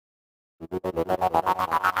So in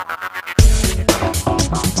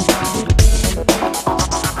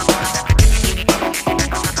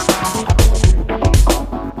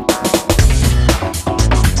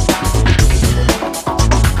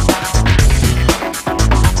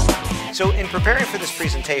preparing for this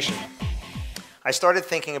presentation, I started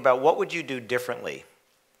thinking about what would you do differently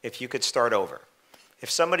if you could start over.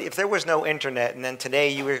 If there was no internet and then today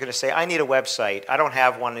you were going to say, I need a website, I don't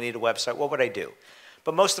have one, I need a website, what would I do?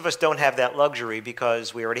 But most of us don't have that luxury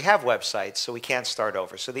because we already have websites, so we can't start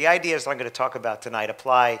over. So the ideas I'm going to talk about tonight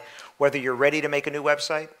apply whether you're ready to make a new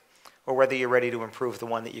website or whether you're ready to improve the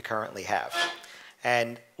one that you currently have.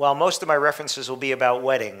 And while most of my references will be about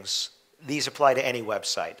weddings, these apply to any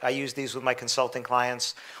website. I use these with my consulting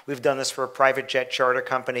clients. We've done this for a private jet charter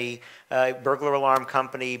company, burglar alarm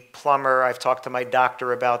company, plumber. I've talked to my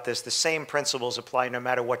doctor about this. The same principles apply no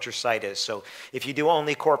matter what your site is. So if you do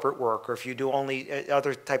only corporate work or if you do only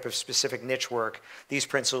other type of specific niche work, these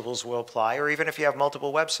principles will apply, or even if you have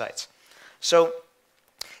multiple websites. So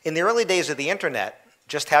in the early days of the internet,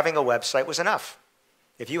 just having a website was enough.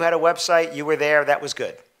 If you had a website, you were there, that was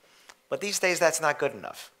good. But these days, that's not good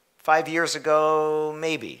enough. 5 years ago,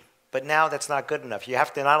 maybe, but now that's not good enough. You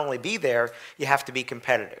have to not only be there, you have to be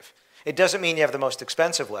competitive. It doesn't mean you have the most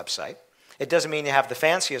expensive website. It doesn't mean you have the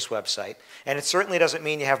fanciest website, and it certainly doesn't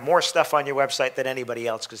mean you have more stuff on your website than anybody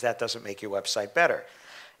else, because that doesn't make your website better.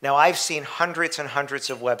 Now, I've seen hundreds and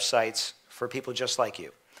hundreds of websites for people just like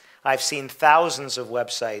you. I've seen thousands of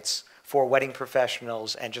websites for wedding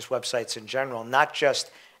professionals and just websites in general, not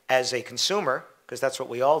just as a consumer, because that's what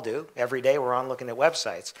we all do. Every day we're on looking at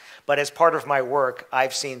websites. But as part of my work,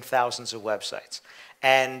 I've seen thousands of websites.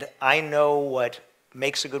 And I know what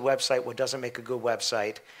makes a good website, what doesn't make a good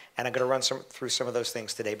website, and I'm going to run through some of those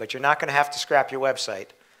things today. But you're not going to have to scrap your website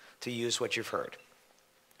to use what you've heard.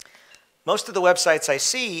 Most of the websites I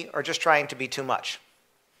see are just trying to be too much.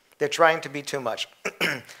 They're trying to be too much.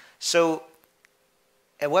 So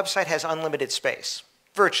a website has unlimited space,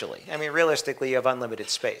 virtually. I mean, realistically, you have unlimited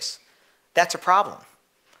space. That's a problem.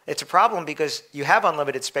 It's a problem because you have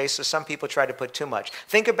unlimited space, so some people try to put too much.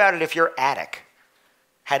 Think about it if your attic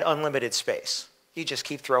had unlimited space. You just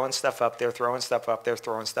keep throwing stuff up there, throwing stuff up there,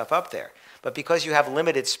 throwing stuff up there. But because you have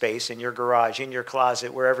limited space in your garage, in your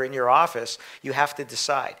closet, wherever in your office, you have to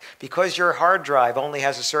decide. Because your hard drive only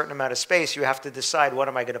has a certain amount of space, you have to decide, what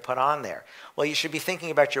am I going to put on there? Well, you should be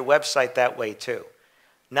thinking about your website that way too.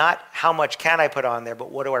 Not how much can I put on there,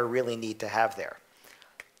 but what do I really need to have there?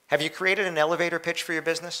 Have you created an elevator pitch for your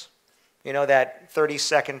business? You know, that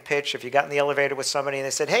 30-second pitch, if you got in the elevator with somebody and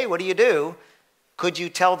they said, hey, what do you do? Could you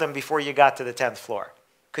tell them before you got to the 10th floor?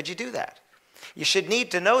 Could you do that? You should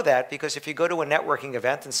need to know that, because if you go to a networking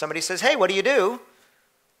event and somebody says, hey, what do you do?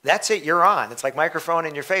 That's it, you're on. It's like microphone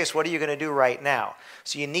in your face. What are you going to do right now?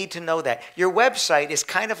 So you need to know that. Your website is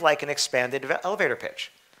kind of like an expanded elevator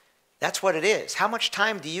pitch. That's what it is. How much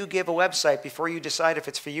time do you give a website before you decide if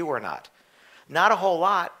it's for you or not? Not a whole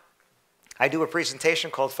lot. I do a presentation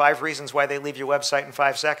called 5 Reasons Why They Leave Your Website in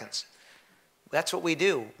 5 Seconds. That's what we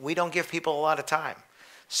do. We don't give people a lot of time.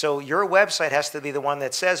 So your website has to be the one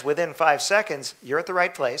that says within 5 seconds, you're at the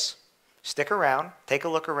right place, stick around, take a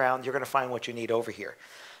look around, you're going to find what you need over here.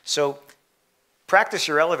 So practice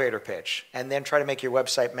your elevator pitch and then try to make your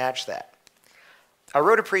website match that. I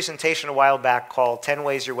wrote a presentation a while back called 10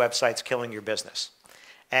 Ways Your Website's Killing Your Business.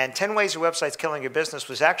 And 10 Ways Your Website's Killing Your Business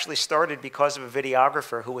was actually started because of a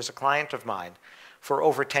videographer who was a client of mine for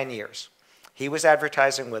over 10 years. He was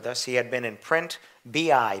advertising with us. He had been in print,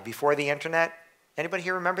 BI, before the internet. Anybody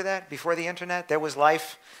here remember that? Before the internet, there was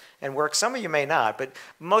life and work. Some of you may not, but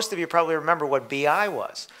most of you probably remember what BI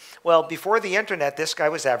was. Well, before the internet, this guy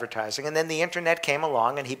was advertising, and then the internet came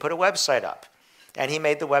along and he put a website up. And he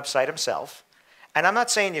made the website himself. And I'm not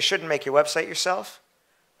saying you shouldn't make your website yourself,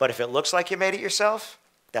 but if it looks like you made it yourself,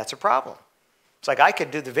 that's a problem. It's like I could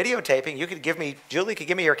do the videotaping. You could give me, Julie could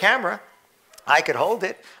give me your camera. I could hold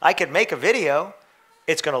it. I could make a video.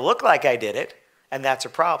 It's going to look like I did it, and that's a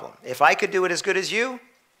problem. If I could do it as good as you,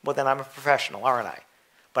 well, then I'm a professional, aren't I?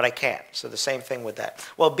 But I can't. So the same thing with that.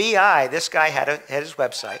 Well, BI, this guy had his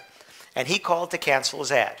website, and he called to cancel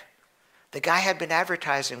his ad. The guy had been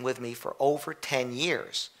advertising with me for over 10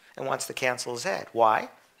 years and wants to cancel his ad. Why?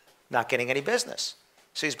 Not getting any business.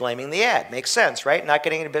 So he's blaming the ad. Makes sense, right? Not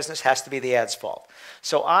getting any business has to be the ad's fault.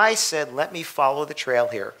 So I said, let me follow the trail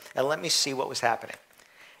here and let me see what was happening.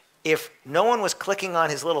 If no one was clicking on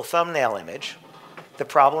his little thumbnail image, the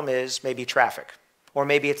problem is maybe traffic, or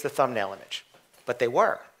maybe it's the thumbnail image. But they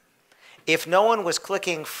were. If no one was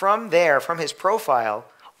clicking from there, from his profile,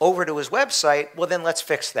 over to his website, well, then let's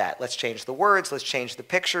fix that. Let's change the words. Let's change the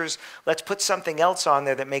pictures. Let's put something else on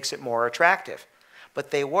there that makes it more attractive. But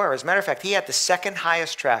they were. As a matter of fact, he had the second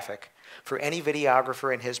highest traffic for any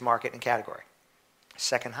videographer in his market and category.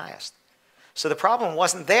 Second highest. So the problem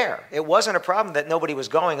wasn't there. It wasn't a problem that nobody was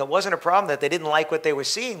going. It wasn't a problem that they didn't like what they were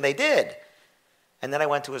seeing. They did. And then I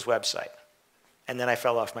went to his website. And then I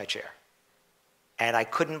fell off my chair. And I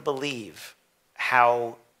couldn't believe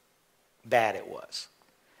how bad it was.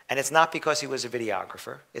 And it's not because he was a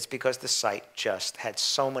videographer. It's because the site just had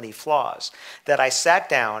so many flaws that I sat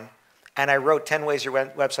down and I wrote 10 ways your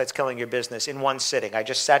website's killing your business in one sitting. I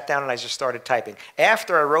just sat down and I just started typing.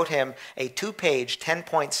 After I wrote him a 2-page,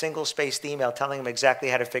 10-point single-spaced email telling him exactly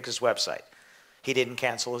how to fix his website. He didn't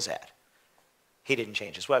cancel his ad. He didn't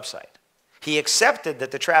change his website. He accepted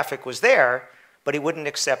that the traffic was there, but he wouldn't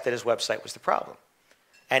accept that his website was the problem.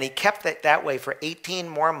 And he kept it that way for 18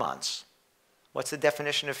 more months. What's the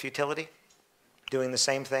definition of futility? Doing the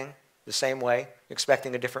same thing, the same way,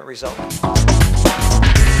 expecting a different result.